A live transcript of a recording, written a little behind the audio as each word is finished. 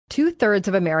2/3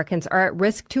 of Americans are at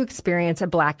risk to experience a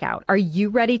blackout. Are you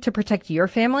ready to protect your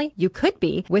family? You could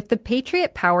be with the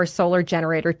Patriot Power Solar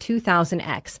Generator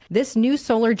 2000X. This new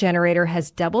solar generator has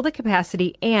double the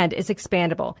capacity and is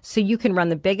expandable, so you can run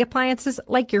the big appliances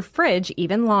like your fridge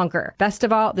even longer. Best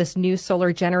of all, this new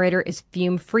solar generator is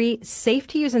fume-free, safe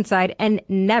to use inside, and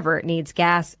never needs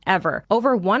gas, ever.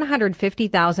 Over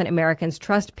 150,000 Americans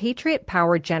trust Patriot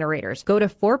Power Generators. Go to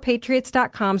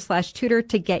 4patriots.com/Tudor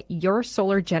to get your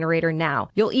solar generator now.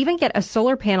 You'll even get a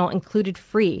solar panel included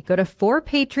free. Go to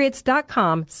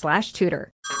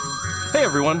 4patriots.com/Tudor. Hey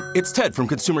everyone, it's Ted from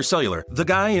Consumer Cellular, the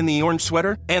guy in the orange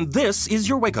sweater, and this is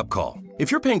your wake-up call. If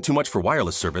you're paying too much for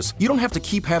wireless service, you don't have to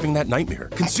keep having that nightmare.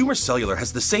 Consumer Cellular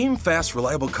has the same fast,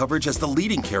 reliable coverage as the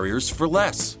leading carriers for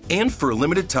less. And for a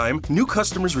limited time, new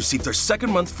customers receive their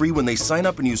second month free when they sign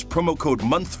up and use promo code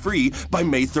MONTHFREE by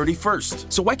May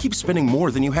 31st. So why keep spending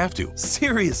more than you have to?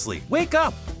 Seriously, wake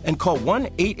up and call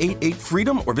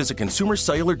 1-888-FREEDOM or visit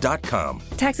consumercellular.com.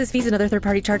 Taxes, fees, and other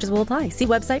third-party charges will apply. See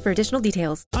website for additional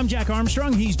details. I'm Jack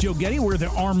Armstrong. He's Joe Getty. We're the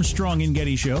Armstrong and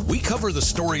Getty Show. We cover the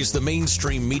stories the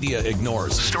mainstream media ignores.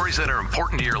 Stories that are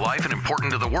important to your life and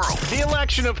important to the world. The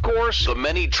election, of course. The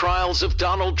many trials of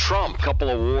Donald Trump. Couple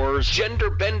of wars.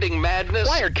 Gender-bending madness.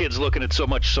 Why are kids looking at so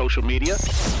much social media?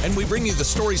 And we bring you the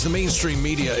stories the mainstream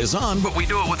media is on, But we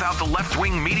do it without the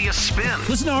left-wing media spin.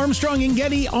 Listen to Armstrong and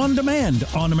Getty on demand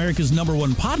on America's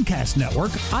 #1 podcast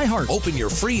network, iHeart. Open your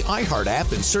free iHeart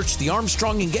app and search The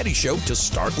Armstrong and Getty Show to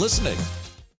start listening.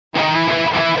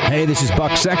 Hey, this is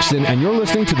Buck Sexton, and you're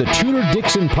listening to the Tudor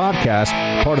Dixon podcast,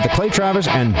 part of the Clay Travis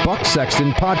and Buck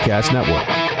Sexton Podcast Network.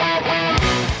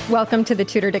 Welcome to the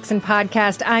Tudor Dixon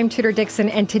podcast. I'm Tudor Dixon,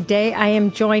 and today I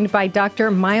am joined by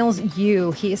Dr. Miles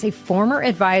Yu. He is a former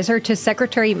advisor to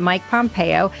Secretary Mike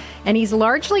Pompeo, and he's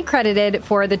largely credited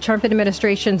for the Trump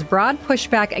administration's broad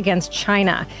pushback against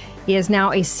China. He is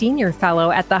now a senior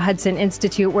fellow at the Hudson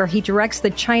Institute, where he directs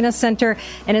the China Center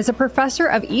and is a professor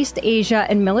of East Asia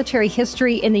and military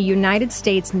history in the United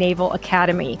States Naval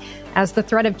Academy. As the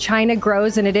threat of China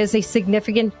grows, and it is a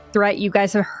significant threat, you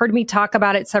guys have heard me talk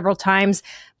about it several times,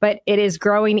 but it is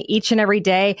growing each and every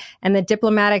day, and the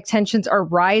diplomatic tensions are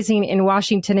rising in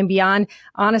Washington and beyond.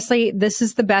 Honestly, this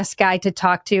is the best guy to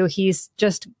talk to. He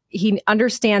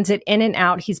understands it in and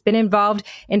out. He's been involved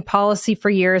in policy for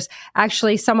years.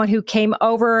 Actually, someone who came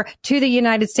over to the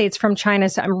United States from China.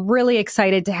 So I'm really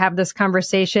excited to have this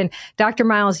conversation. Dr.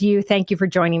 Miles Yu, thank you for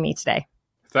joining me today.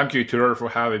 Thank you, Tudor, for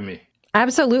having me.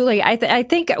 Absolutely. I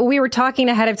think we were talking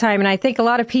ahead of time, and I think a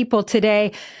lot of people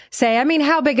today say, I mean,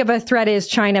 how big of a threat is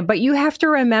China? But you have to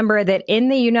remember that in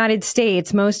the United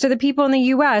States, most of the people in the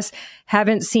U.S.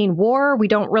 haven't seen war. We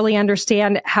don't really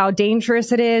understand how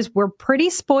dangerous it is. We're pretty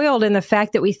spoiled in the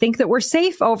fact that we think that we're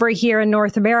safe over here in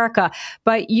North America.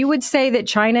 But you would say that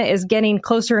China is getting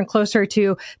closer and closer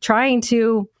to trying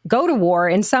to go to war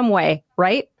in some way,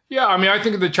 right? Yeah, I mean, I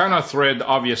think the China threat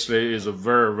obviously is a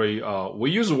very,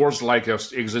 we use words like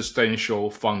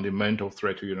existential, fundamental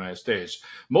threat to the United States.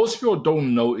 Most people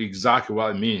don't know exactly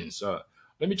what it means.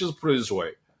 Let me just put it this way.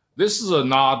 This is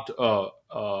not a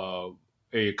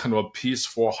kind of a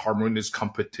peaceful, harmonious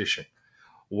competition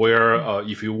where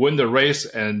if you win the race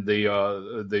and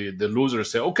the loser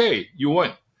say, okay, you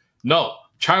win. No,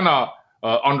 China,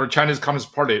 under Chinese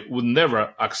Communist Party, would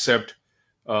never accept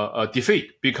a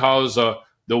defeat because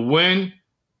the win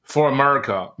for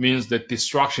America means the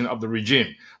destruction of the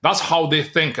regime. That's how they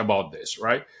think about this,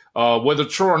 right? Whether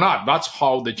true or not, that's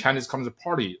how the Chinese Communist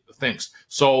Party thinks.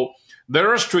 So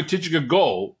their strategic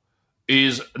goal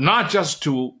is not just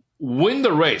to win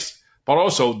the race, but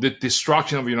also the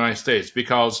destruction of the United States,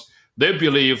 because they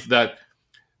believe that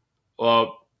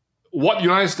what the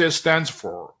United States stands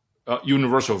for,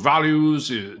 universal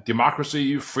values,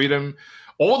 democracy, freedom,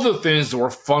 all the things were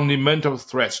fundamental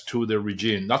threats to the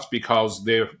regime. That's because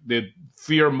they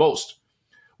fear most.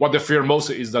 What they fear most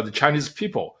is that the Chinese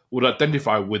people would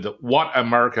identify with what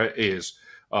America is.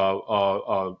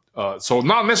 So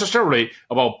not necessarily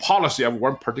about policy of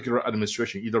one particular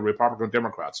administration, either Republican or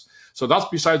Democrats. So that's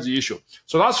besides the issue.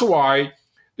 So that's why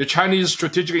the Chinese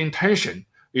strategic intention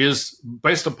is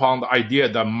based upon the idea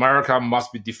that America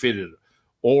must be defeated.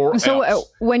 So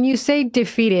when you say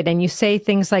defeated and you say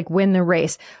things like win the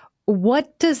race,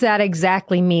 what does that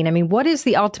exactly mean? I mean, what is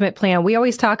the ultimate plan? We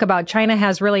always talk about China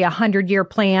has really 100-year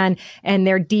plan, and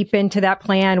they're deep into that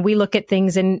plan. We look at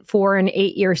things in 4 and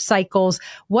 8 year cycles.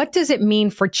 What does it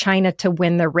mean for China to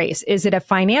win the race? Is it a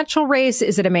financial race?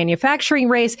 Is it a manufacturing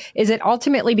race? Is it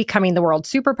ultimately becoming the world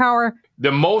superpower?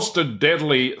 The most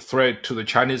deadly threat to the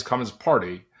Chinese Communist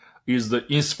Party is the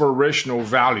inspirational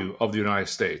value of the United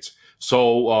States.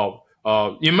 So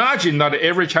Imagine that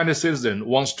every Chinese citizen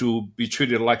wants to be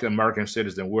treated like an American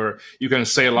citizen, where you can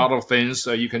say a lot of things,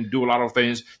 you can do a lot of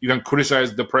things, you can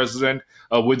criticize the president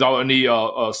without any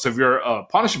severe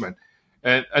punishment,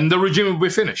 and the regime will be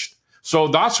finished. So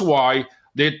that's why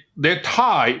they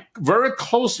tie very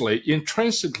closely,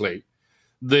 intrinsically,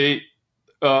 the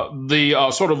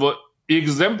sort of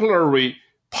exemplary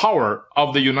power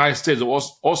of the United States,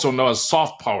 also known as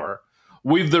soft power,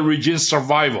 with the regime's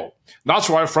survival. That's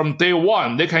why from day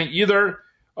one, they can either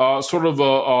put out a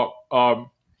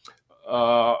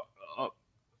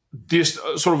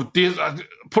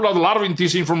lot of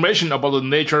disinformation about the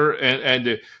nature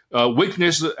and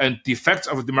weakness and defects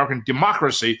of the American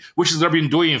democracy, which they've been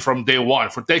doing from day one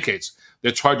for decades.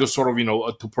 They try to sort of,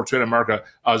 to portray America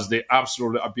as the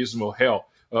absolutely abysmal hell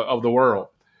of the world.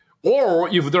 Or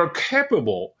if they're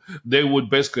capable, they would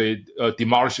basically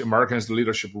demolish Americans'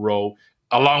 leadership role,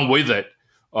 along with it,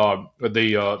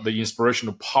 the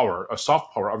inspirational power,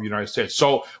 soft power of the United States.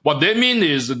 So what they mean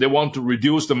is that they want to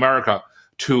reduce America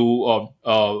to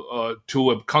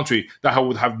a country that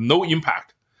would have no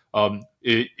impact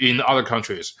in other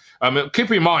countries. I mean, keep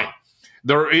in mind,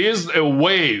 there is a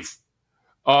wave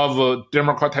of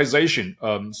democratization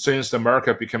since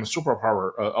America became a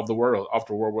superpower of the world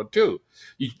after World War II.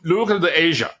 You look at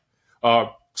Asia.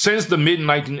 Since the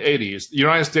mid-1980s, the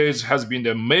United States has been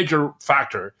the major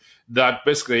factor that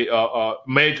basically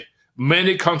made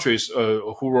many countries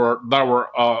that were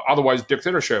otherwise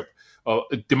dictatorship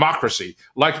democracy,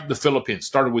 like the Philippines,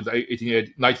 started with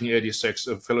 1986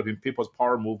 Philippine People's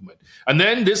Power Movement. And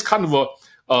then this kind of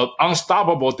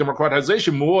unstoppable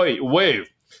democratization wave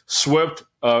swept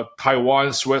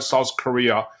Taiwan, swept South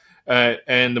Korea,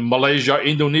 and Malaysia,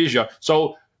 Indonesia.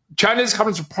 So Chinese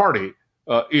Communist Party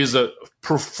is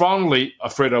profoundly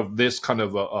afraid of this kind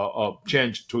of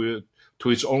change to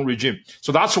its own regime.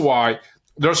 So that's why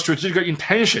their strategic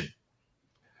intention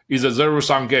is a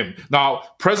zero-sum game. Now,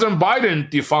 President Biden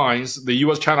defines the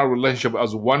U.S.-China relationship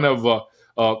as one of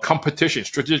competition,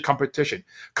 strategic competition.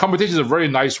 Competition is a very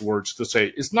nice word to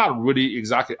say. It's not really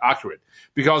exactly accurate,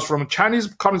 because from Chinese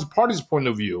Communist Party's point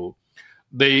of view,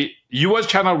 the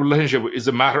U.S.-China relationship is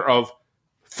a matter of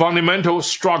fundamental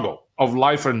struggle of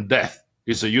life and death.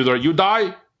 It's either you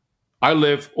die, I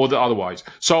live, or the otherwise.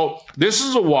 So this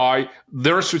is why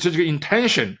their strategic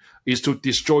intention is to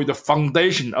destroy the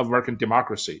foundation of American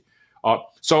democracy.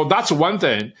 So that's one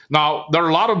thing. Now, there are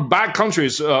a lot of bad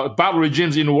countries, bad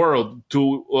regimes in the world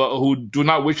who do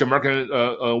not wish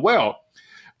America well.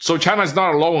 So China is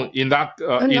not alone in that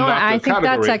category. I think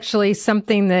that's actually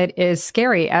something that is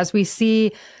scary. As we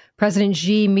see President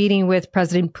Xi meeting with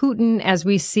President Putin, as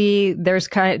we see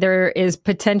there is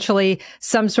potentially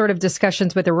some sort of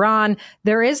discussions with Iran,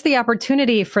 there is the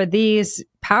opportunity for these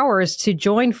powers to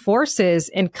join forces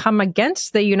and come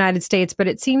against the United States. But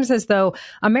it seems as though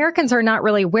Americans are not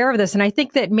really aware of this. And I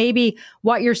think that maybe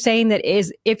what you're saying that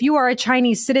is, if you are a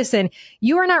Chinese citizen,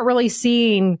 you are not really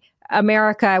seeing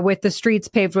America with the streets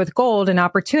paved with gold and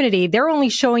opportunity. They're only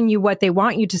showing you what they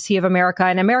want you to see of America.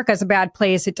 And America is a bad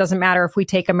place. It doesn't matter if we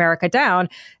take America down.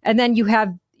 And then you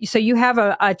have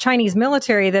a Chinese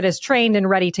military that is trained and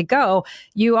ready to go.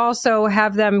 You also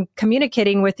have them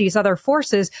communicating with these other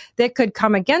forces that could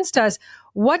come against us.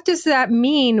 What does that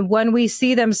mean when we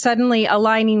see them suddenly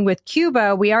aligning with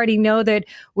Cuba? We already know that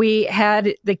we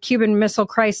had the Cuban Missile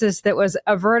Crisis that was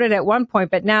averted at one point,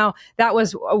 but now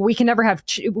we can never have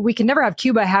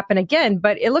Cuba happen again.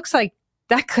 But it looks like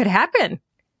that could happen.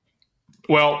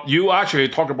 Well, you actually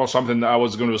talked about something that I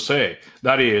was going to say.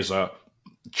 That is,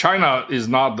 China is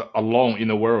not alone in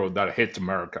the world that hates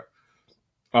America.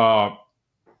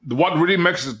 What really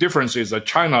makes the difference is that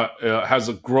China has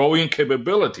growing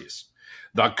capabilities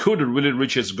that could really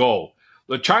reach its goal.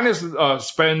 The Chinese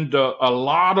spend a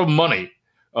lot of money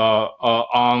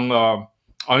on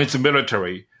its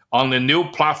military, on the new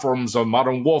platforms of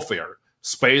modern warfare: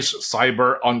 space,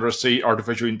 cyber, undersea,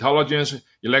 artificial intelligence,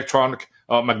 electronic,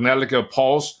 magnetic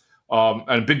pulse,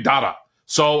 and big data.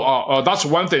 So that's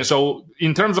one thing. So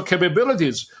in terms of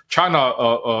capabilities,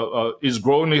 China is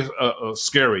growing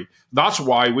scary. That's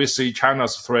why we see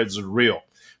China's threats real.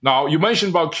 Now, you mentioned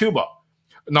about Cuba.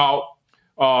 Now,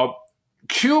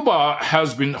 Cuba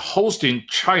has been hosting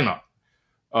China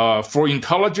for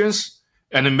intelligence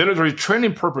and military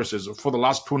training purposes for the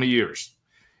last 20 years.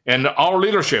 And our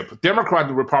leadership, Democrat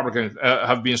and Republican,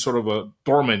 have been sort of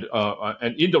dormant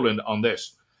and indolent on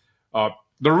this.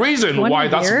 The reason why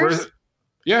that's...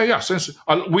 Since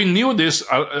we knew this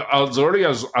as early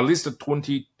as at least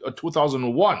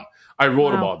 2001, I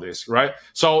wrote about this, right?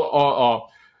 So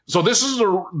this is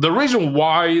the reason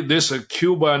why this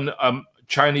Cuban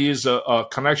Chinese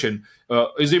connection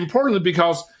is important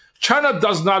because China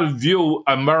does not view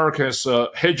America's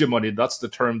hegemony, that's the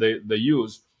term they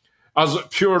use, as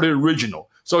purely regional.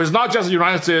 So it's not just the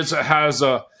United States has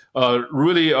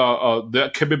really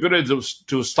the capability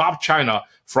to stop China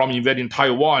from invading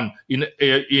Taiwan in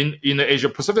the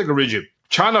Asia-Pacific region.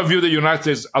 China views the United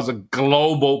States as a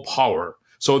global power.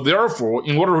 So therefore,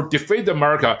 in order to defeat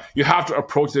America, you have to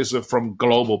approach this from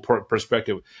global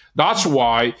perspective. That's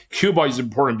why Cuba is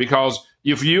important, because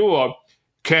if you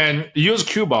can use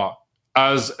Cuba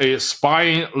as a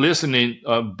spying, listening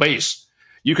base,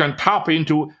 you can tap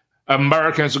into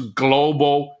Americans'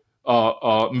 global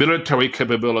military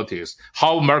capabilities,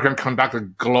 how Americans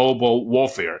conduct global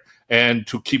warfare and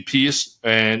to keep peace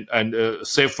and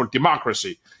save for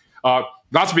democracy.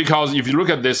 That's because if you look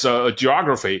at this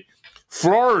geography,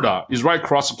 Florida is right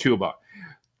across Cuba.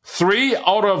 3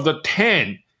 out of the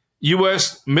 10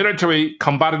 U.S. military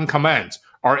combatant commands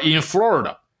are in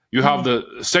Florida. You have the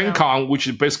CENTCOM,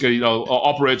 which basically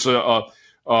operates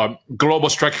global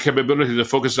strike capability to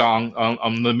focus on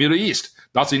the Middle East.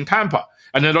 That's in Tampa.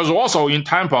 And then there's also in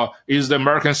Tampa is the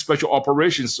American Special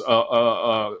Operations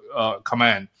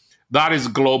Command. That is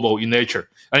global in nature.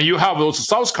 And you have also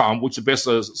SOUTHCOM, which is based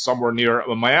somewhere near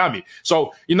Miami.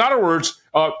 So in other words,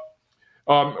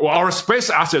 our space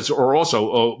assets are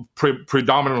also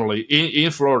predominantly in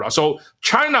Florida. So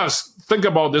China think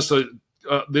about this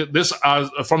as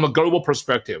from a global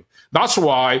perspective. That's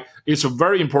why it's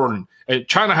very important.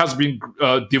 China has been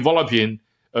developing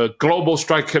global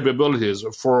strike capabilities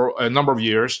for a number of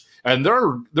years, and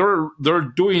they're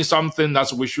doing something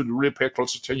that we should really pay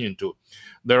close attention to.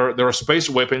 There are space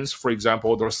weapons, for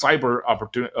example. There are cyber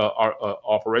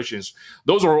operations.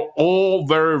 Those are all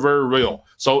very, very real.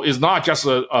 So it's not just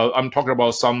I'm talking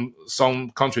about some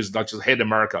countries that just hate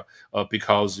America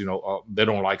because they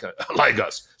don't like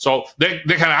us. So they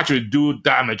can actually do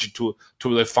damage to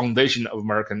the foundation of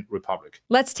American Republic.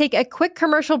 Let's take a quick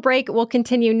commercial break. We'll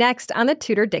continue next on the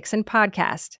Tudor Dixon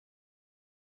podcast.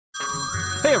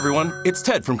 Hey everyone, it's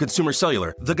Ted from Consumer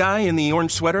Cellular, the guy in the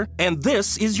orange sweater, and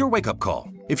this is your wake-up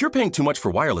call. If you're paying too much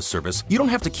for wireless service, you don't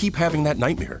have to keep having that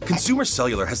nightmare. Consumer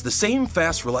Cellular has the same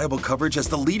fast, reliable coverage as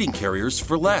the leading carriers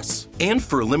for less. And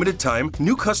for a limited time,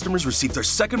 new customers receive their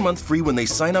second month free when they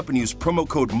sign up and use promo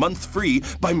code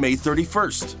MONTHFREE by May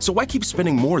 31st. So why keep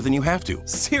spending more than you have to?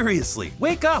 Seriously,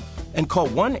 wake up and call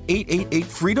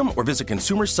 1-888-FREEDOM or visit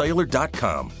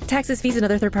consumercellular.com. Taxes, fees, and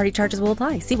other third-party charges will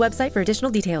apply. See website for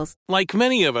additional details. Like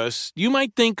many of us, you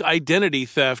might think identity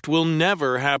theft will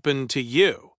never happen to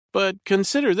you. But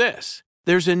consider this.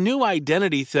 There's a new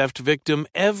identity theft victim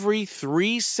every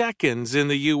 3 seconds in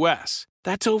the U.S.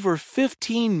 That's over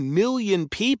 15 million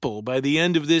people by the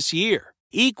end of this year,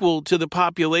 equal to the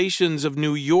populations of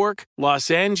New York,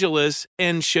 Los Angeles,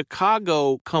 and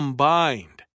Chicago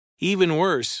combined. Even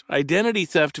worse, identity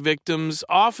theft victims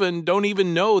often don't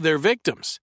even know they're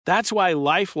victims. That's why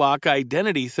LifeLock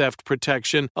Identity Theft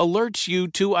Protection alerts you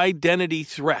to identity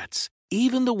threats,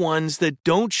 even the ones that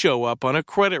don't show up on a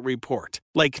credit report,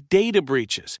 like data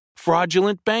breaches,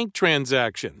 fraudulent bank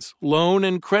transactions, loan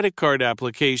and credit card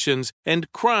applications,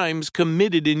 and crimes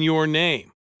committed in your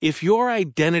name. If your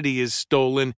identity is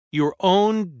stolen, your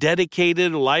own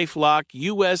dedicated LifeLock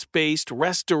U.S.-based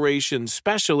restoration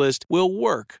specialist will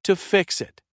work to fix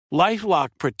it. LifeLock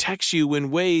protects you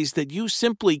in ways that you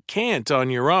simply can't on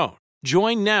your own.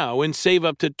 Join now and save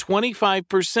up to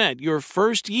 25% your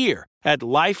first year at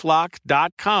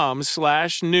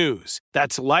LifeLock.com/news.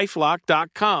 That's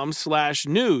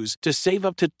LifeLock.com/news to save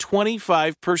up to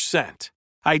 25%.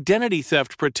 Identity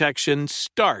theft protection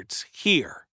starts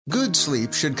here. Good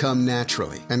sleep should come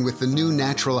naturally, and with the new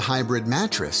Natural Hybrid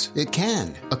mattress, it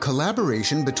can. A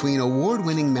collaboration between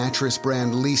award-winning mattress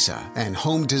brand Leesa and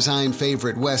home design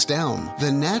favorite West Elm,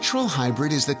 the Natural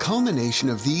Hybrid is the culmination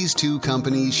of these two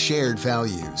companies' shared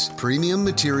values: premium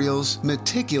materials,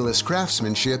 meticulous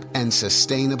craftsmanship, and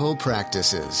sustainable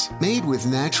practices. Made with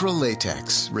natural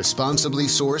latex, responsibly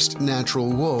sourced natural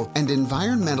wool, and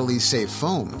environmentally safe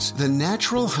foams, the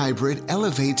Natural Hybrid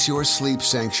elevates your sleep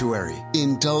sanctuary,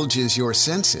 indulges your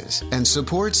senses, and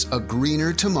supports a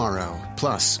greener tomorrow.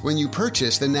 Plus, when you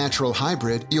purchase the Natural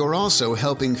Hybrid, you're also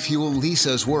helping fuel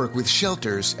Leesa's work with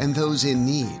shelters and those in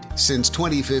need. Since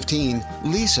 2015,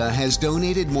 Leesa has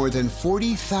donated more than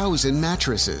 40,000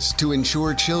 mattresses to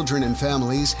ensure children and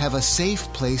families have a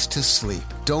safe place to sleep.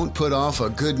 Don't put off a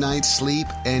good night's sleep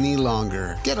any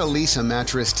longer. Get a Leesa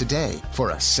mattress today for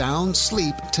a sound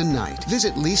sleep tonight.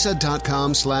 Visit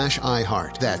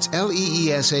leesa.com/iHeart. That's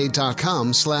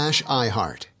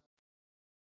LEESA.com/iHeart.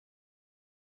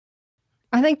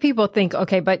 I think people think,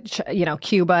 okay, but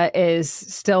Cuba is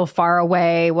still far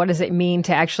away. What does it mean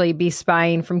to actually be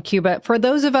spying from Cuba? For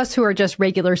those of us who are just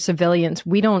regular civilians,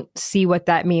 we don't see what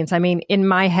that means. I mean, in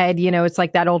my head, it's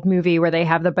like that old movie where they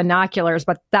have the binoculars,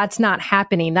 but that's not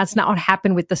happening. That's not what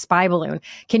happened with the spy balloon.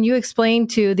 Can you explain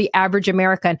to the average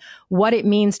American what it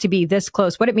means to be this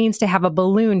close, what it means to have a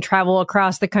balloon travel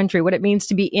across the country, what it means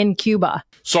to be in Cuba?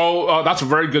 So that's a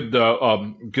very good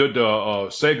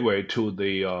segue to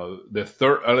the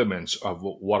third element of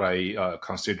what I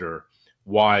consider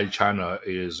why China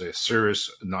is a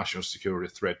serious national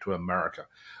security threat to America,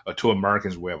 to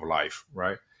Americans' way of life,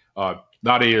 right?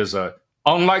 That is,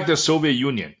 unlike the Soviet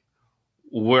Union,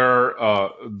 where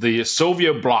the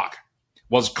Soviet bloc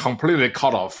was completely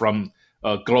cut off from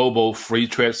a global free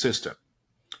trade system.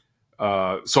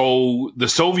 So the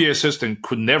Soviet system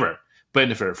could never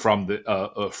benefit from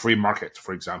the free market,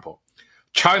 for example.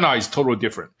 China is totally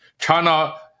different.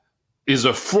 China is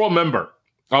a full member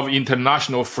of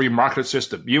international free market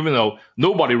system, even though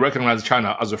nobody recognizes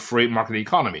China as a free market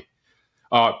economy.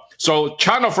 So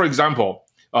China, for example,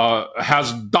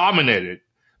 has dominated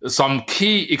some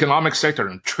key economic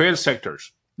sectors and trade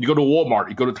sectors. You go to Walmart,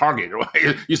 you go to Target,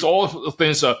 right? It's all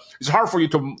things. It's hard for you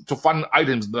to find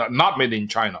items that are not made in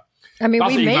China. I mean,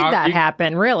 we made that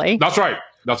happen, really. That's right.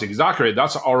 That's exactly right.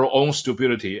 That's our own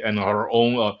stupidity and our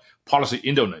own policy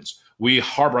indolence. We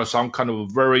harbor some kind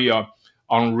of very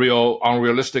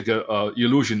unrealistic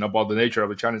illusion about the nature of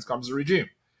the Chinese Communist regime.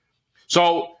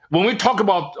 So when we talk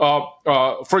about,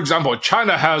 for example,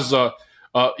 China has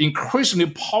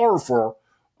increasingly powerful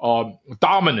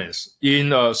dominance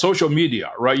in social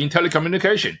media, right? In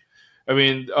telecommunication. I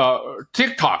mean,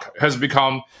 TikTok has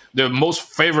become the most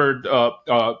favored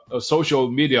social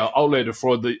media outlet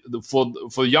for the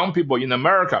young people in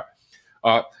America.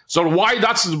 So why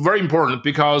that's very important?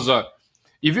 Because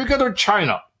if you go to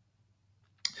China,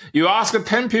 you ask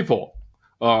 10 people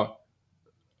who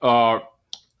are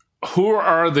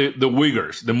the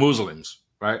Uyghurs, the Muslims,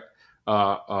 right?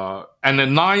 And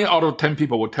then 9 out of 10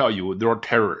 people will tell you they're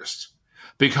terrorists.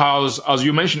 Because, as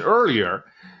you mentioned earlier,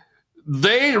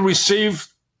 they receive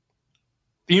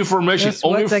information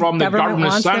only from the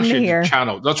government-sanctioned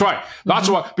channel. That's right. That's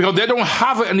why, because they don't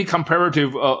have any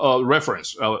comparative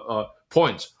reference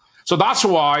points. So that's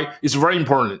why it's very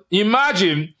important.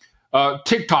 Imagine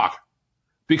TikTok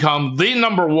become the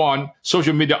number one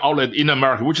social media outlet in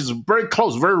America, which is very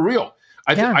close, very real.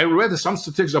 I read some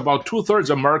statistics about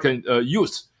 2/3 of American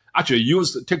youth actually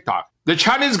use TikTok. The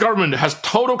Chinese government has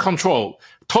total control,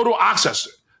 total access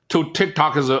to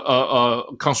TikTok as a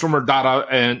consumer data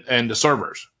and the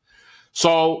servers.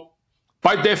 So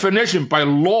by definition, by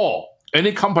law,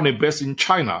 any company based in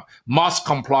China must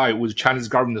comply with Chinese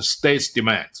government state's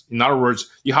demands. In other words,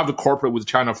 you have to cooperate with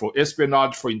China for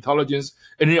espionage, for intelligence,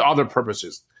 any other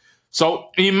purposes. So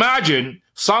imagine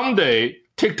someday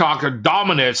TikTok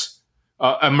dominates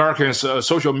American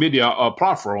social media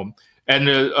platform, and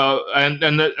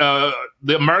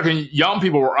the American young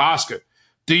people were asked,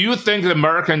 do you think the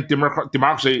American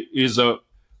democracy is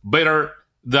better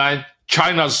than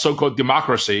China's so-called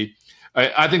democracy?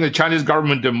 I think the Chinese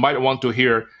government might want to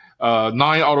hear 9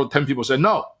 out of 10 people say,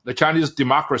 no, the Chinese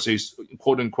democracy,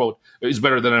 quote unquote, is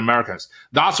better than Americans.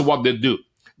 That's what they do.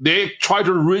 They try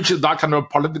to reach that kind of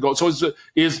political. So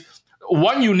it's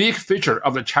one unique feature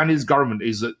of the Chinese government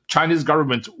is that Chinese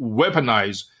government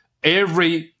weaponize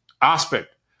every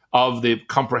aspect of the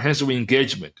comprehensive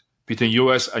engagement between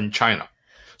U.S. and China.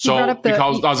 So,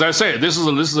 because as I say, this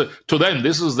is to them,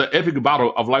 this is the epic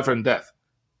battle of life and death.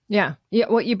 Yeah.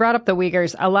 Well, you brought up the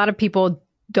Uyghurs. A lot of people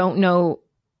don't know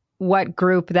what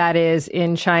group that is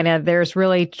in China. There's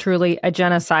really, truly a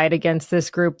genocide against this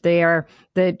group. They are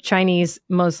the Chinese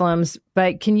Muslims.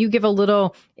 But can you give a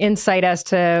little insight as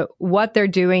to what they're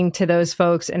doing to those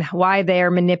folks and why they are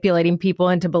manipulating people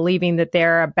into believing that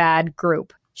they're a bad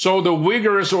group? So the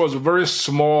Uyghurs was a very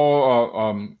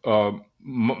small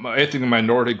ethnic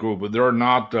minority group, but they're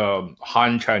not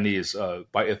Han Chinese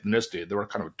by ethnicity. They were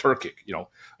kind of Turkic,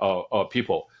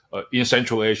 people in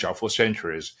Central Asia for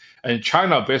centuries. And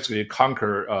China basically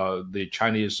conquered the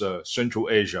Chinese Central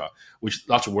Asia, which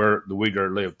that's where the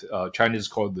Uyghur lived. Chinese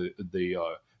called the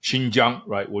Xinjiang,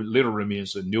 right, which literally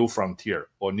means a new frontier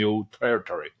or new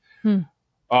territory. So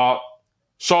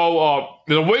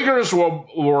the Uyghurs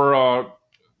were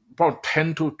about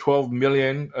 10 to 12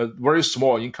 million, very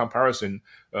small in comparison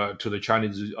to the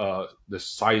Chinese, the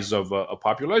size of a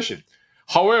population.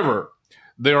 However,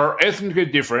 they are ethnically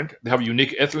different. They have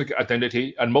unique ethnic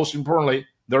identity. And most importantly,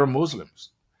 they're Muslims.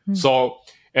 So,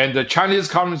 and the Chinese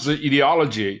Communist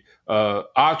ideology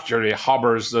actually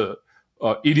harbors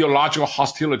ideological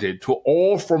hostility to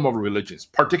all form of religions,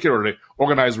 particularly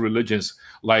organized religions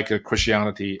like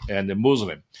Christianity and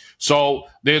Muslim. So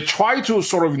they try to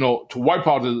sort of, to wipe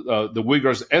out the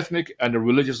Uyghurs' ethnic and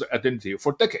religious identity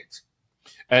for decades,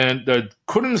 and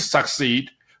couldn't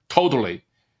succeed totally.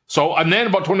 So, and then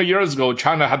about 20 years ago,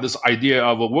 China had this idea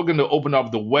of we're going to open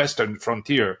up the western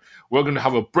frontier. We're going to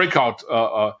have a breakout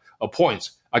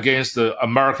points against the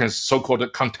Americans'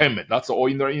 so-called containment. That's all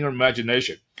in their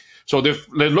imagination. So they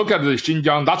look at the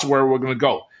Xinjiang, that's where we're going to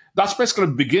go. That's basically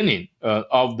the beginning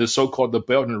of the so-called the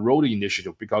Belt and Road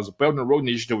Initiative, because the Belt and Road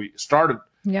Initiative started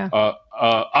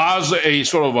as a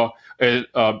sort of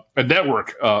a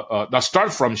network that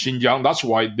started from Xinjiang. That's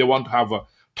why they want to have a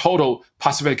total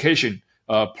pacification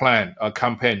plan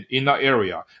campaign in that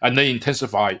area, and then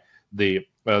intensify the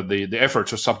effort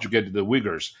to subjugate the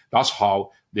Uyghurs. That's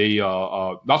how they.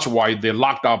 That's why they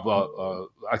locked up the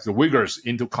Uyghurs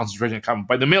into concentration camp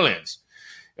by the millions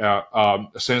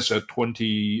since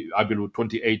 2018 or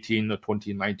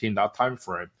 2019, that time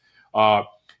frame.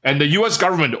 And the U.S.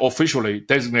 government officially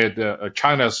designated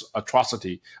China's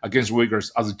atrocity against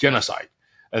Uyghurs as a genocide,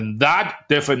 and that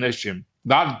definition.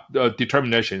 That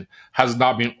determination has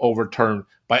not been overturned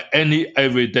by any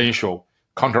evidential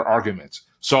counter-arguments.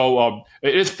 So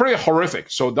it's pretty horrific.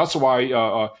 So that's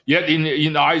why, yet in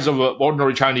the eyes of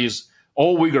ordinary Chinese,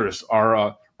 all Uyghurs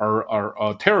are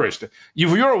terrorists. If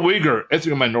you're a Uyghur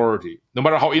ethnic minority, no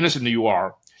matter how innocent you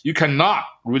are, you cannot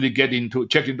really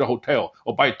check into a hotel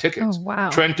or buy tickets,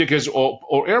 train tickets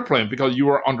or airplane, because you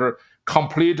are under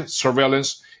complete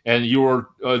surveillance and you are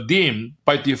deemed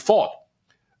by default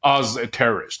as a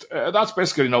terrorist. That's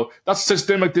basically, that's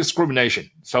systemic discrimination.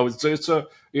 So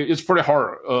it's pretty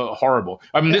horrible.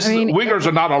 Uyghurs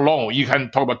are not alone. You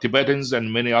can talk about Tibetans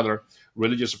and many other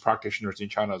religious practitioners in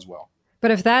China as well.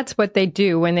 But if that's what they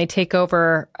do when they take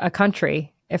over a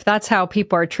country, if that's how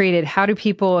people are treated, how do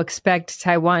people expect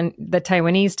the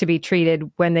Taiwanese to be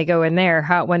treated when they go in there?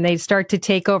 When they start to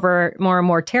take over more and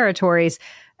more territories?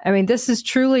 I mean, this is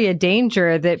truly a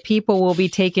danger that people will be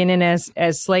taken in as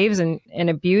slaves and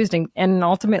abused and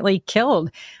ultimately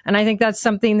killed. And I think that's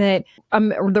something that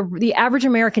the average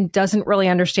American doesn't really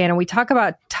understand. And we talk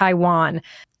about Taiwan.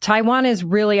 Taiwan is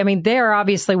really, they're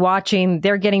obviously watching.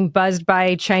 They're getting buzzed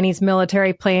by Chinese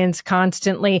military planes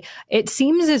constantly. It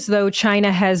seems as though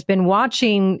China has been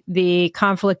watching the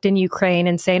conflict in Ukraine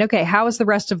and saying, okay, how is the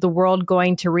rest of the world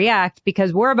going to react?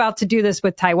 Because we're about to do this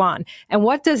with Taiwan. And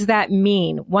what does that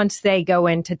mean once they go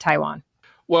into Taiwan?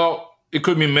 Well, it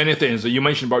could mean many things. You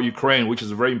mentioned about Ukraine, which is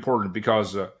very important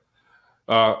because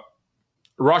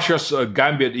Russia's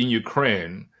gambit in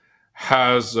Ukraine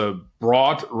has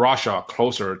brought Russia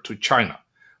closer to China.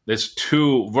 These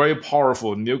two very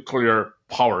powerful nuclear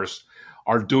powers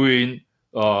are doing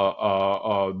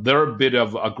their bit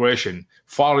of aggression,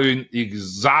 following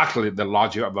exactly the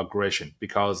logic of aggression,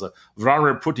 because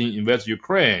Vladimir Putin invades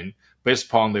Ukraine based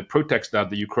upon the pretext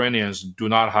that the Ukrainians do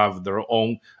not have their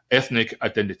own ethnic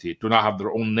identity, do not have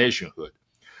their own nationhood.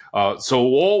 So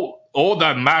all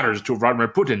that matters to Vladimir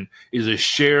Putin is a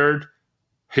shared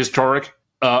historic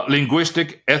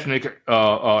linguistic, ethnic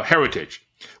heritage,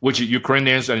 which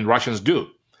Ukrainians and Russians do.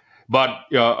 But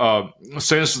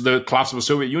since the collapse of the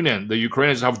Soviet Union, the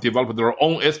Ukrainians have developed their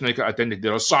own ethnic identity,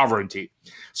 their sovereignty.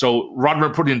 So Vladimir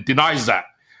Putin denies that.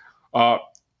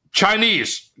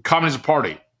 Chinese Communist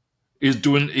Party is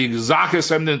doing exactly the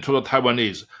same thing to the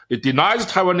Taiwanese. It denies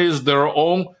Taiwanese their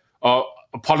own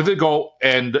political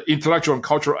and intellectual and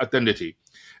cultural identity,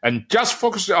 and just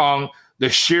focuses on the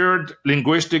shared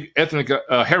linguistic ethnic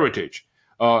heritage.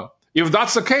 If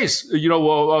that's the case,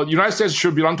 United States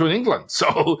should belong to England.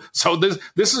 So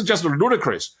this is just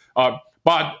ludicrous.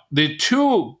 But the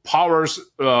two powers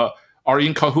are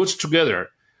in cahoots together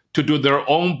to do their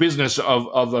own business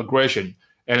of aggression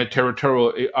and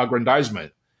territorial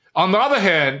aggrandizement. On the other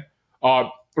hand,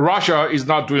 Russia is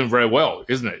not doing very well,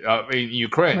 isn't it? In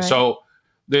Ukraine. Right. So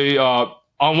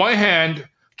on one hand,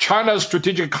 China's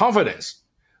strategic confidence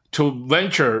to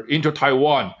venture into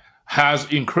Taiwan has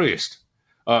increased.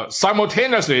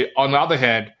 Simultaneously, on the other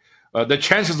hand, the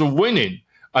chances of winning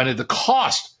and the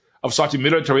cost of such a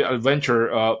military adventure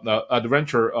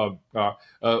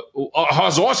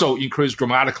has also increased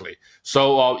dramatically.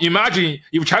 So imagine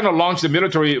if China launched a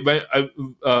military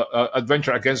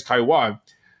adventure against Taiwan,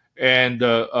 and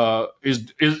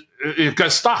it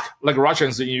gets stuck like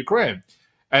Russians in Ukraine,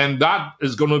 and that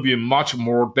is going to be much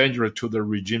more dangerous to the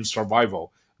regime's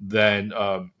survival than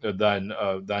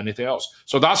anything else.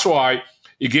 So that's why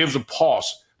it gives a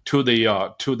pause to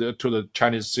the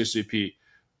Chinese CCP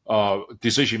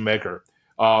decision maker.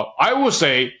 I would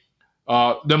say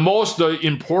the most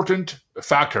important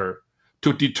factor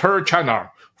to deter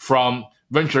China from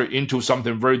venturing into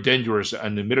something very dangerous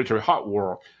and the military hot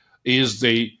war is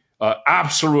the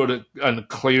absolute and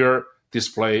clear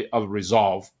display of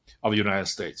resolve of the United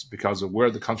States, because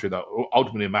we're the country that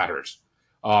ultimately matters.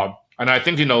 And I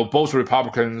think, both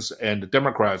Republicans and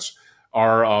Democrats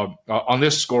are on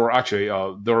this score. Actually,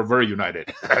 they're very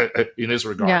united in this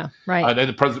regard. Yeah, right. And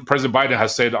then President Biden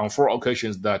has said on 4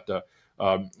 occasions that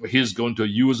he's going to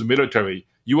use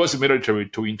U.S. military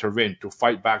to intervene to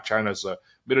fight back China's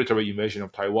military invasion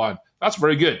of Taiwan. That's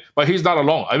very good. But he's not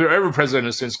alone. I mean, every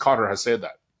president since Carter has said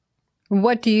that.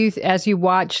 What do you, as you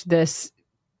watch this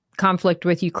conflict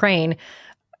with Ukraine,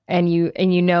 and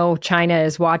you know China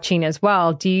is watching as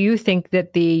well, do you think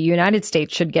that the United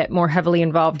States should get more heavily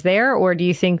involved there, or do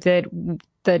you think that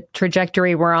the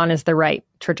trajectory we're on is the right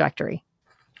trajectory?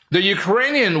 The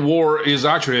Ukrainian war is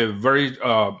actually a very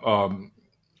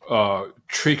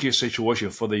tricky situation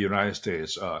for the United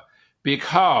States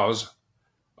because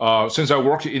since I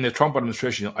worked in the Trump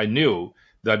administration, I knew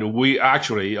that we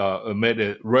actually made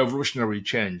a revolutionary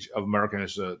change of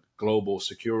Americans' global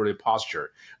security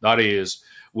posture. That is,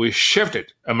 we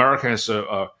shifted Americans'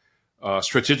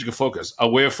 strategic focus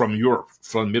away from Europe,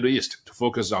 from the Middle East, to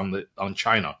focus on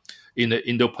China in the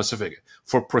Indo-Pacific,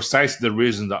 for precisely the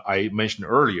reason that I mentioned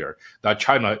earlier, that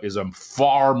China is a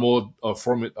far more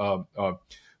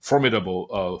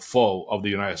formidable foe of the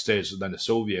United States than the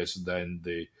Soviets, than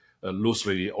the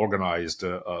loosely organized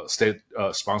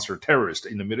state-sponsored terrorists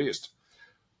in the Middle East.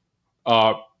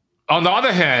 On the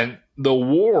other hand, the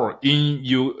war in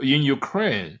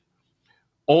Ukraine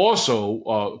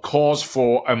also calls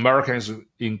for Americans'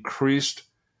 increased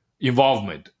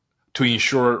involvement to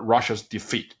ensure Russia's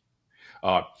defeat.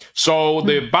 So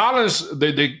the balance,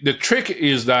 the trick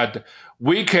is that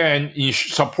we can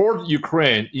support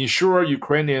Ukraine, ensure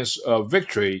Ukrainians'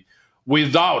 victory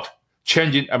without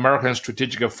changing American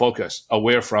strategic focus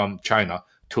away from China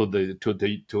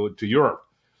to Europe.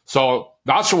 So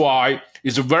that's why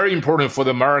it's very important for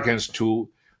the Americans to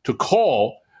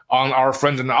call on our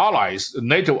friends and allies,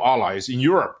 NATO allies in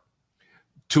Europe,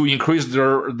 to increase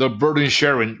the burden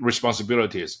sharing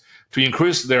responsibilities, to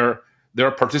increase their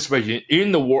participation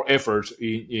in the war efforts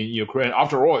in Ukraine.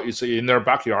 After all, it's in their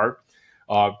backyard.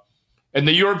 And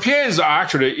the Europeans are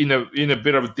actually in a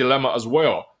bit of a dilemma as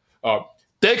well.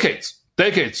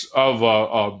 Decades of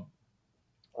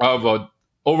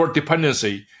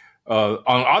over-dependency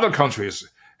on other countries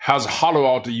has hollowed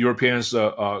out the Europeans'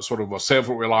 sort of a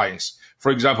self-reliance.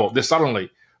 For example, they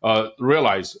suddenly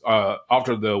realized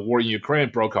after the war in Ukraine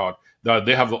broke out that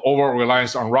they have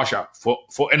over-reliance on Russia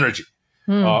for energy.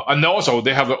 And also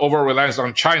they have the over-reliance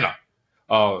on China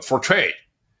for trade.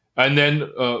 And then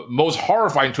most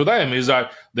horrifying to them is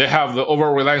that they have the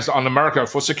over-reliance on America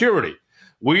for security.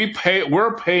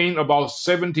 We're paying about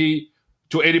 70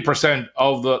 to 80%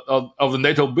 of the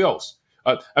NATO bills.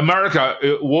 America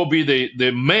will be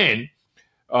the main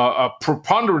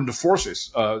preponderant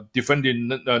forces defending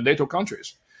NATO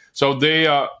countries. So they.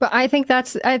 But I think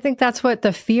that's what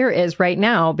the fear is right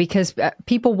now, because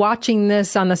people watching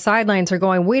this on the sidelines are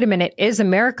going, wait a minute, is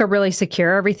America really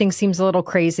secure? Everything seems a little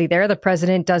crazy there. The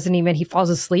president he falls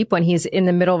asleep when he's in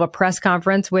the middle of a press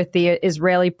conference with the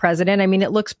Israeli president. I mean,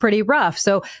 it looks pretty rough.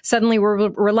 So suddenly we're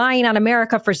relying on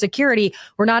America for security.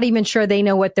 We're not even sure they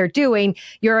know what they're doing.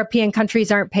 European countries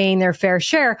aren't paying their fair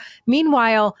share.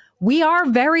 Meanwhile, we are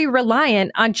very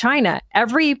reliant on China.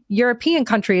 Every European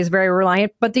country is very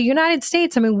reliant, but the United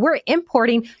States, I mean, we're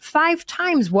importing 5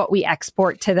 times what we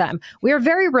export to them. We are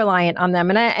very reliant on them.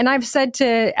 And I've said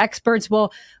to experts,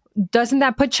 well, doesn't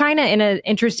that put China in an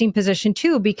interesting position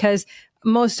too? Because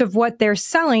most of what they're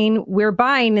selling, we're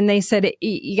buying. And they said,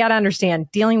 you got to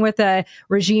understand, dealing with a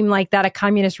regime like that, a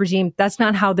communist regime, that's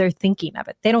not how they're thinking of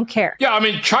it. They don't care. Yeah, I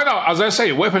mean, China, as I say,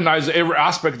 weaponized every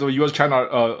aspect of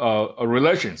U.S.-China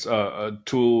relations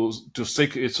to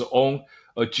seek its own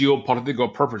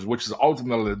geopolitical purpose, which is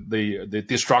ultimately the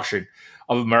destruction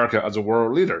of America as a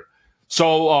world leader.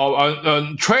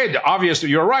 So trade, obviously,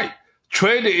 you're right.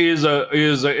 Trade is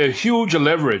a huge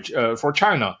leverage for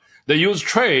China. They use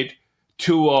trade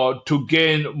to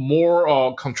gain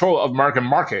more control of American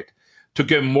market, to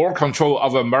get more control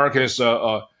of America's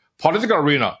political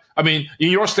arena. I mean, in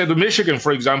your state of Michigan,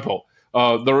 for example,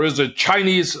 there is a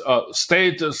Chinese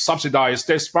state-subsidized,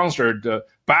 state-sponsored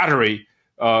battery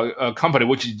company,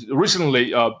 which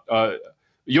recently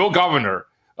your governor,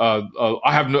 I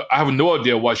have no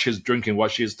idea what she's drinking, what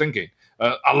she's thinking,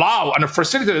 allow and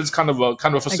facilitate this kind of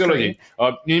a facility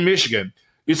in Michigan.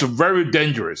 It's very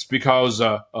dangerous because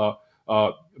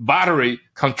battery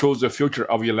controls the future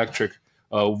of electric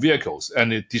vehicles,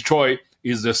 and it destroy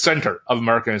is the center of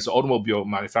America's automobile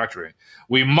manufacturing.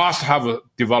 We must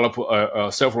develop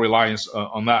self-reliance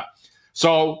on that.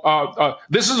 So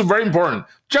this is very important.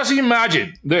 Just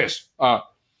imagine this.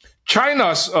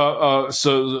 China's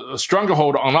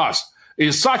stranglehold on us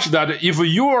is such that if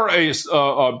you are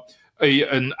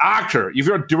an actor, if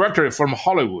you're a director from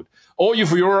Hollywood, or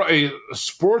if you're a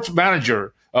sports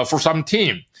manager for some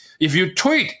team, if you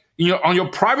tweet on your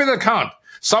private account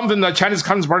something that Chinese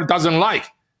Communist Party doesn't like,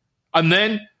 and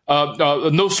then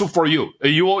no soup for you.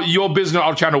 Your business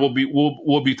out of China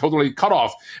will be totally cut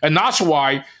off, and that's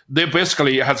why they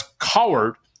basically has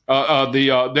covered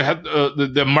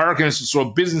the Americans sort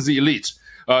of business elites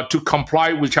to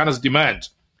comply with China's demands.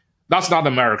 That's not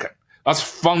American. That's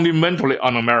fundamentally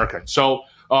un-American. So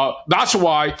that's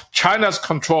why China's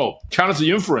control, China's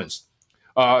influence,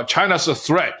 China's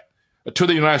threat to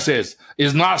the United States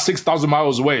is not 6,000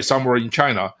 miles away somewhere in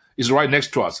China. It's right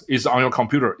next to us. It's on your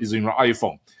computer. It's in your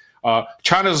iPhone.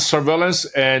 China's surveillance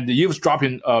and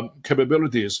eavesdropping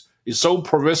capabilities is so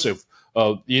pervasive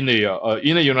in the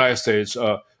United States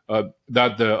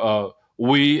that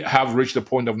we have reached the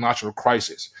point of national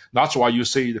crisis. That's why you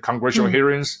see the congressional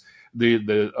hearings,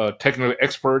 the technical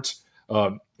experts,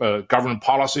 government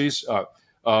policies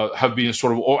have been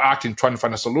sort of all acting, trying to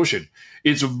find a solution.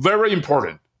 It's very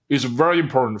important. It's very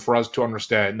important for us to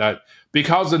understand that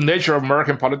because the nature of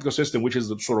American political system, which is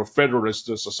a sort of federalist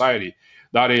society,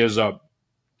 that is,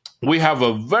 we have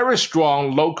a very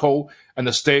strong local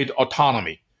and state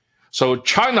autonomy. So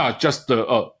China just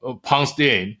pounced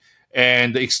in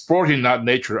and exploiting that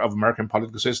nature of American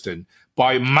political system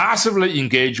by massively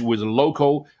engage with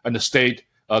local and state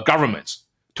governments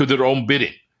to their own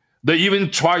bidding. They even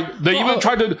tried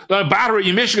to battery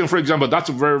in Michigan, for example. That's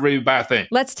a very, very bad thing.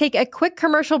 Let's take a quick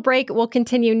commercial break. We'll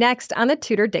continue next on the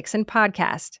Tudor Dixon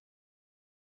podcast.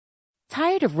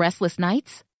 Tired of restless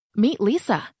nights? Meet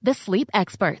Lisa, the sleep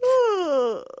experts.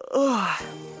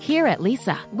 Here at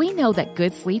Lisa, we know that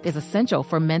good sleep is essential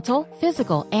for mental,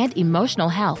 physical, and emotional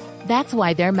health. That's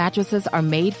why their mattresses are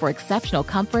made for exceptional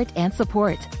comfort and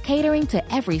support, catering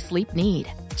to every sleep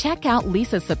need. Check out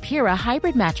Lisa's Sapira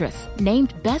Hybrid Mattress,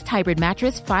 named Best Hybrid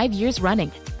Mattress 5 years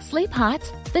running. Sleep hot?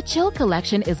 The Chill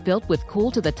Collection is built with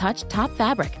cool-to-the-touch top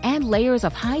fabric and layers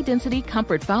of high-density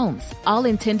comfort foams, all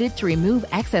intended to remove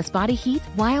excess body heat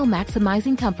while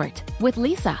maximizing comfort. With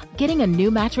Lisa, getting a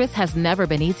new mattress has never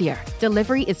been easier.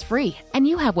 Delivery is free, and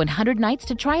you have 100 nights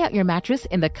to try out your mattress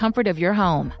in the comfort of your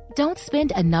home. Don't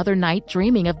spend another night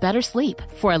dreaming of better sleep.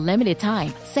 For a limited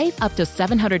time, save up to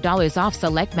 $700 off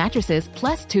select mattresses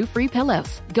plus 2 free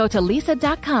pillows. Go to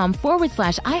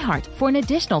lisa.com/iHeart for an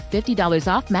additional $50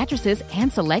 off mattresses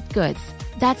and select goods.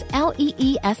 That's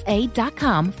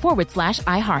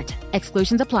LEESA.com/iHeart.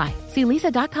 Exclusions apply. See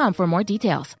lisa.com for more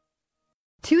details.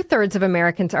 2/3 of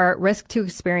Americans are at risk to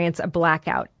experience a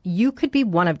blackout. You could be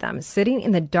one of them, sitting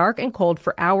in the dark and cold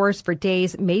for hours, for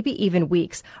days, maybe even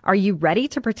weeks. Are you ready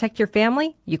to protect your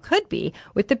family? You could be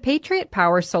with the Patriot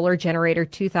Power Solar Generator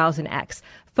 2000X.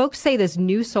 Folks say this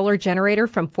new solar generator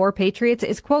from 4 Patriots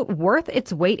is, quote, worth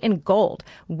its weight in gold.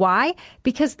 Why?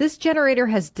 Because this generator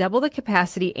has double the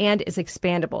capacity and is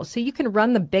expandable, so you can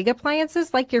run the big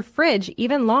appliances like your fridge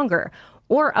even longer,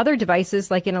 or other devices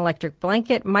like an electric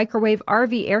blanket, microwave,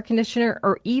 RV air conditioner,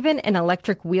 or even an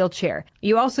electric wheelchair.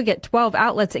 You also get 12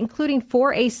 outlets, including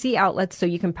 4 AC outlets, so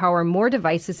you can power more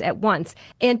devices at once,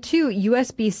 and 2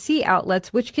 USB-C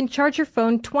outlets, which can charge your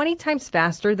phone 20 times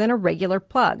faster than a regular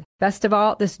plug. Best of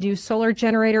all, this new solar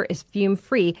generator is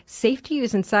fume-free, safe to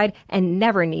use inside, and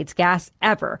never needs gas,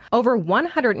 ever. Over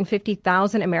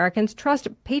 150,000 Americans trust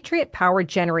Patriot Power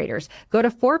generators. Go to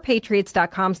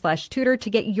 4patriots.com/Tudor to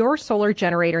get your solar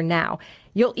generator now.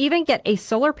 You'll even get a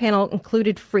solar panel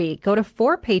included free. Go to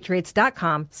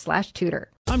 4patriots.com/Tudor.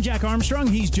 I'm Jack Armstrong.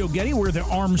 He's Joe Getty. We're the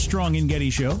Armstrong and Getty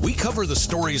Show. We cover the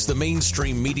stories the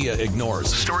mainstream media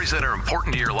ignores. Stories that are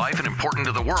important to your life and important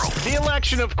to the world. The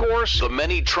election, of course. The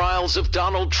many trials of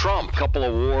Donald Trump. Couple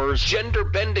of wars.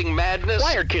 Gender-bending madness.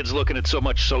 Why are kids looking at so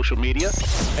much social media?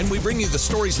 And we bring you the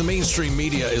stories the mainstream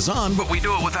media is on, But we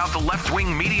do it without the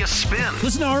left-wing media spin.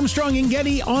 Listen to Armstrong and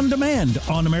Getty on demand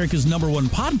on America's #1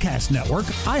 podcast network,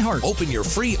 iHeart. Open your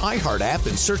free iHeart app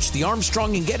and search the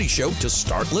Armstrong and Getty Show to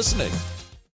start listening.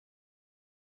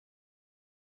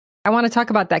 I want to talk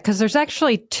about that because there's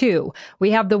actually 2. We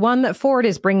have the one that Ford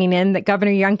is bringing in that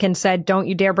Governor Youngkin said, don't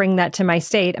you dare bring that to my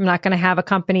state. I'm not going to have a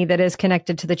company that is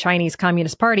connected to the Chinese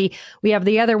Communist Party. We have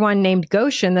the other one named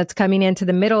Goshen that's coming into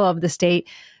the middle of the state.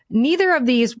 Neither of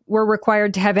these were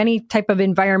required to have any type of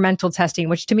environmental testing,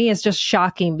 which to me is just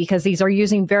shocking because these are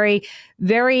using very,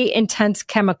 very intense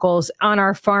chemicals on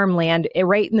our farmland,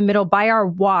 right in the middle by our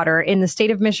water. In the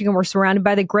state of Michigan, we're surrounded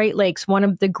by the Great Lakes, one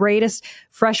of the greatest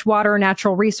freshwater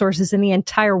natural resources in the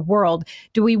entire world.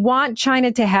 Do we want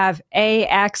China to have A,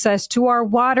 access to our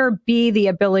water, B, the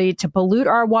ability to pollute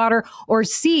our water, or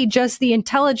C, just the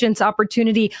intelligence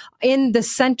opportunity in the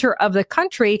center of the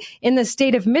country, in the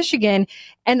state of Michigan?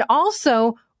 And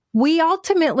also, we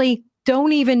ultimately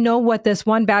don't even know what this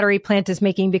one battery plant is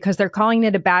making because they're calling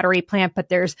it a battery plant, but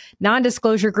there's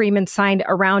non-disclosure agreements signed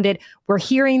around it. We're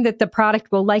hearing that the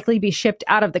product will likely be shipped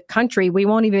out of the country. We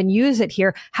won't even use it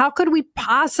here. How could we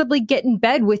possibly get in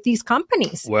bed with these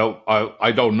companies? Well,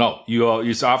 I don't know.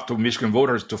 It's up to Michigan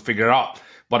voters to figure out.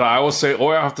 But I will say,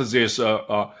 all I have to say is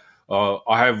I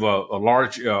have a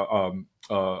large...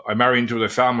 I married into the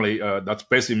family that's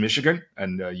based in Michigan,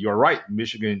 and you're right.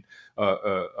 Michigan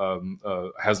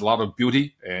has a lot of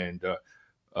beauty, and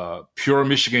pure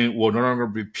Michigan will no longer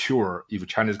be pure if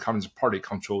Chinese Communist Party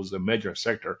controls the major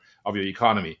sector of your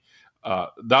economy.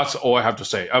 That's all I have to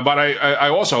say. But I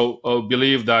also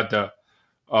believe that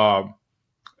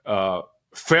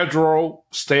federal,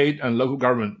 state, and local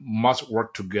government must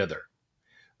work together,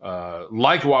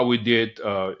 like what we did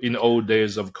in the old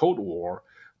days of Cold War,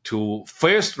 to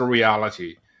face the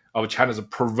reality of China's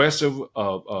pervasive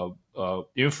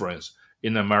influence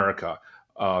in America,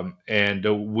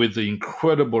 and with the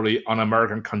incredibly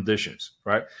un-American conditions,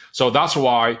 right? So that's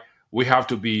why we have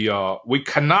to be, we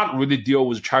cannot really deal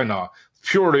with China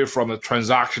purely from a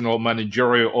transactional,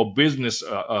 managerial, or business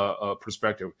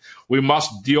perspective. We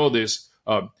must deal this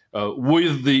with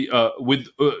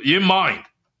in mind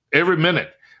every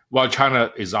minute what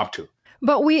China is up to.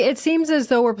 But it seems as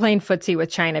though we're playing footsie with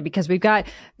China because we've got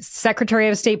Secretary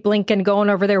of State Blinken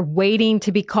going over there waiting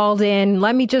to be called in.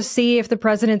 Let me just see if the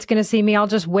president's going to see me. I'll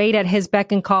just wait at his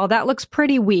beck and call. That looks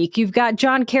pretty weak. You've got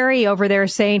John Kerry over there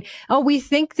saying, oh, we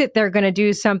think that they're going to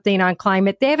do something on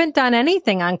climate. They haven't done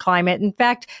anything on climate. In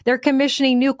fact, they're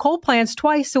commissioning new coal plants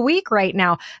twice a week right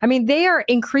now. I mean, they are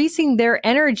increasing their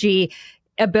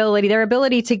their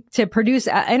ability to produce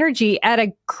energy at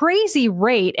a crazy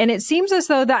rate. And it seems as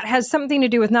though that has something to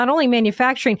do with not only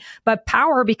manufacturing, but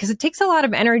power, because it takes a lot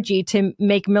of energy to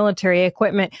make military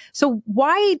equipment. So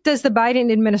why does the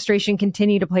Biden administration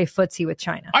continue to play footsie with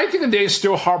China? I think they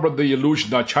still harbor the illusion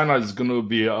that China is going to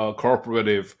be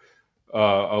cooperative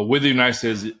with the United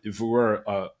States if we were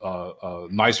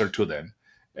nicer to them.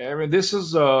 I mean, this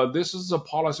is a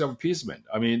policy of appeasement.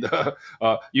 I mean,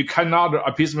 you cannot.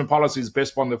 Appeasement policy is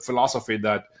based on the philosophy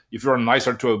that if you're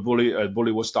nicer to a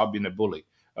bully will stop being a bully.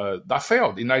 That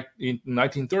failed in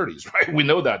 1930s, right? We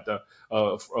know that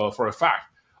for a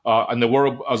fact, and the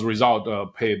world, as a result,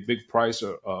 pay a big price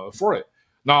for it.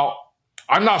 Now,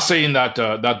 I'm not saying that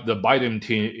that the Biden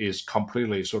team is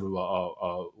completely sort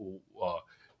of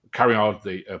carrying out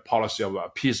the policy of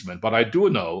appeasement, but I do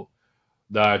know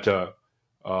that.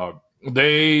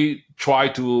 They try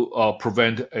to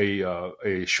prevent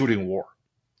a shooting war,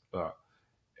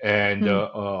 and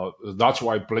that's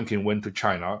why Blinken went to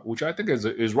China, which I think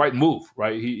is right move.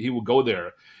 Right, he will go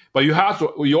there, but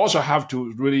you also have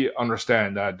to really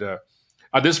understand that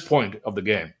at this point of the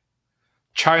game,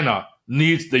 China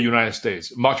needs the United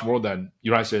States much more than the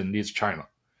United States needs China.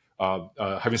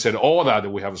 Having said all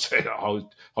that, we have said how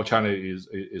China is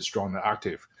strong and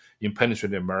active in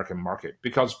penetrating the American market,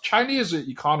 because Chinese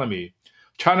economy,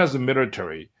 China's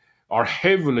military are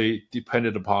heavily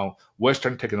dependent upon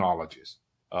Western technologies.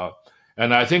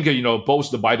 And I think, both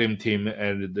the Biden team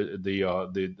and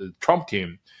the Trump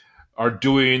team are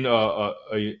doing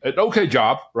an okay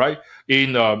job, right,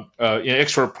 in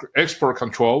export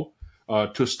control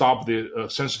to stop the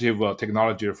sensitive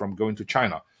technology from going to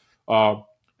China.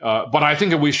 But I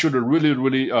think we should really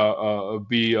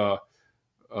be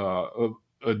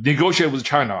negotiate with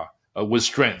China with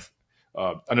strength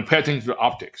and pay attention to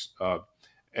optics.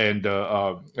 And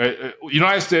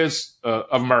United States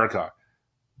of America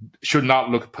should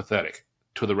not look pathetic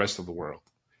to the rest of the world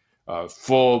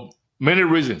for many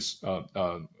reasons,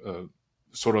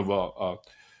 sort of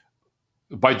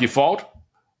by default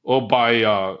or by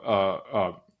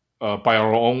our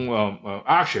own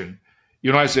action.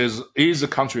 United States is a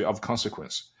country of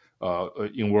consequence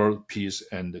in world peace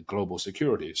and global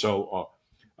security. So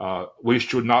we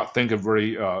should not think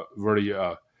very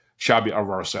shabby of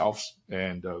ourselves.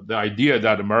 And the idea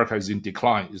that America is in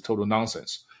decline is total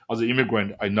nonsense. As an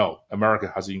immigrant, I know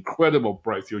America has an incredible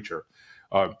bright future.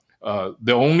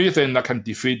 The only thing that can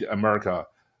defeat America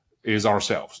is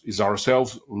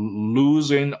ourselves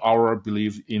losing our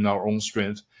belief in our own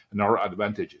strength and our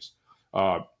advantages.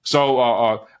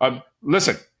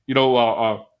 Listen,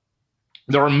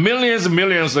 there are millions and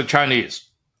millions of Chinese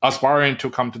aspiring to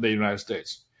come to the United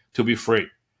States to be free.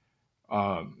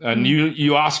 And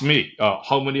you ask me,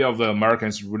 how many of the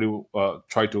Americans really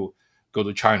try to go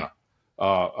to China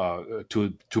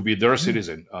to be their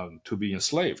citizen, to be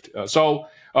enslaved? The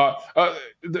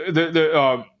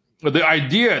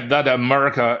idea that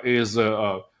America is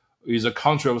a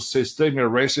country of systemic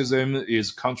racism,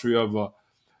 is a country of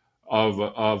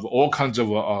all kinds of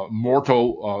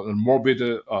mortal,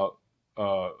 morbid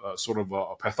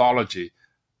pathology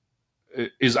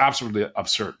is absolutely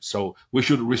absurd. So we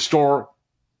should restore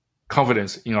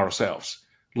confidence in ourselves,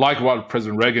 like what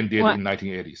President Reagan did in the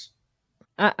 1980s.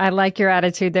 I like your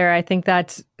attitude there. I think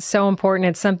that's so important.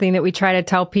 It's something that we try to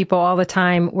tell people all the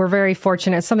time. We're very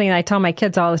fortunate. It's something that I tell my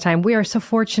kids all the time. We are so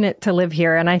fortunate to live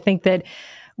here. And I think that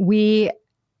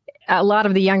a lot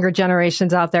of the younger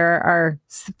generations out there are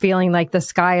feeling like the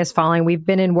sky is falling. We've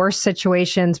been in worse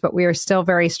situations, but we are still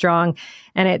very strong.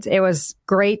 And it was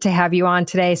great to have you on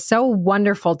today. So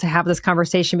wonderful to have this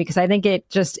conversation, because I think it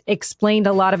just explained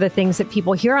a lot of the things that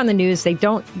people hear on the news. They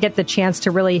don't get the chance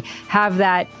to really have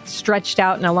that stretched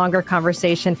out in a longer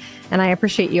conversation. And I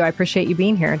appreciate you. I appreciate you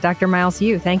being here. Dr. Miles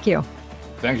Yu, thank you.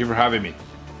 Thank you for having me.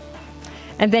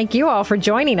 And thank you all for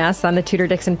joining us on the Tudor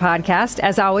Dixon podcast.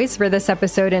 As always, for this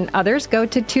episode and others, go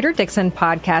to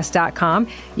TudorDixonPodcast.com.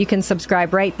 You can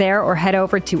subscribe right there, or head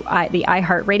over to the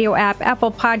iHeartRadio app,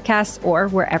 Apple Podcasts, or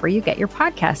wherever you get your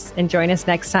podcasts. And join us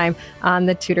next time on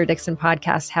the Tudor Dixon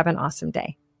podcast. Have an awesome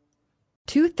day.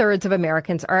 2/3 of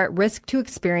Americans are at risk to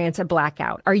experience a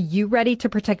blackout. Are you ready to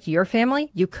protect your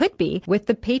family? You could be with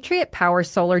the Patriot Power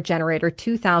Solar Generator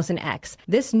 2000X.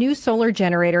 This new solar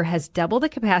generator has double the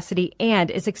capacity and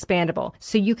is expandable,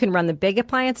 so you can run the big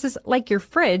appliances like your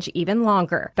fridge even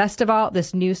longer. Best of all,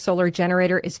 this new solar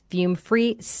generator is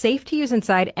fume-free, safe to use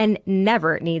inside, and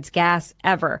never needs gas,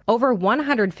 ever. Over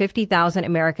 150,000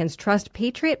 Americans trust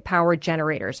Patriot Power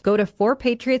generators. Go to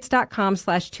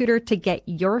 4patriots.com/Tudor to get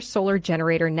your solar generator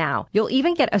now. You'll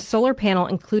even get a solar panel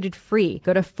included free.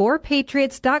 Go to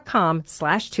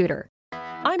 4patriots.com/Tudor.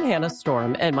 I'm Hannah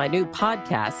Storm, and my new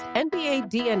podcast, NBA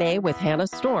DNA with Hannah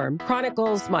Storm,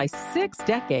 chronicles my 6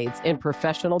 decades in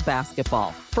professional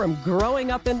basketball. From growing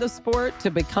up in the sport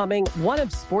to becoming one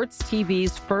of sports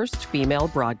TV's first female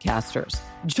broadcasters.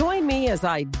 Join me as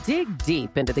I dig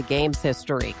deep into the game's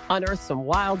history, unearth some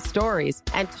wild stories,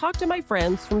 and talk to my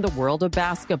friends from the world of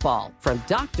basketball, from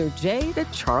Dr. J to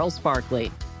Charles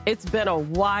Barkley. It's been a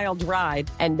wild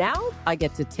ride, and now I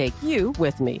get to take you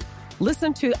with me.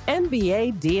 Listen to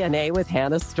NBA DNA with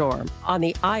Hannah Storm on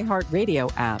the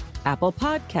iHeartRadio app, Apple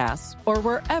Podcasts, or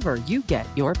wherever you get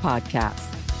your podcasts.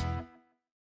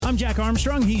 I'm Jack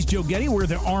Armstrong. He's Joe Getty. We're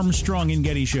the Armstrong and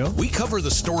Getty Show. We cover the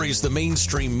stories the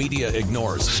mainstream media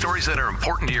ignores. Stories that are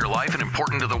important to your life and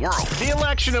important to the world. The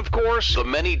election, of course. The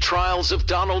many trials of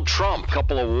Donald Trump.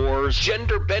 Couple of wars.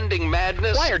 Gender-bending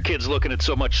madness. Why are kids looking at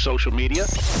so much social media?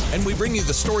 And we bring you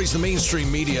the stories the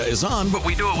mainstream media is on, but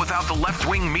we do it without the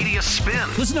left-wing media spin.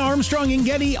 Listen to Armstrong and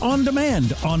Getty on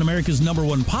demand on America's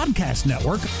 #1 podcast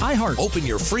network, iHeart. Open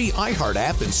your free iHeart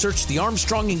app and search the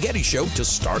Armstrong and Getty Show to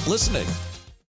start listening.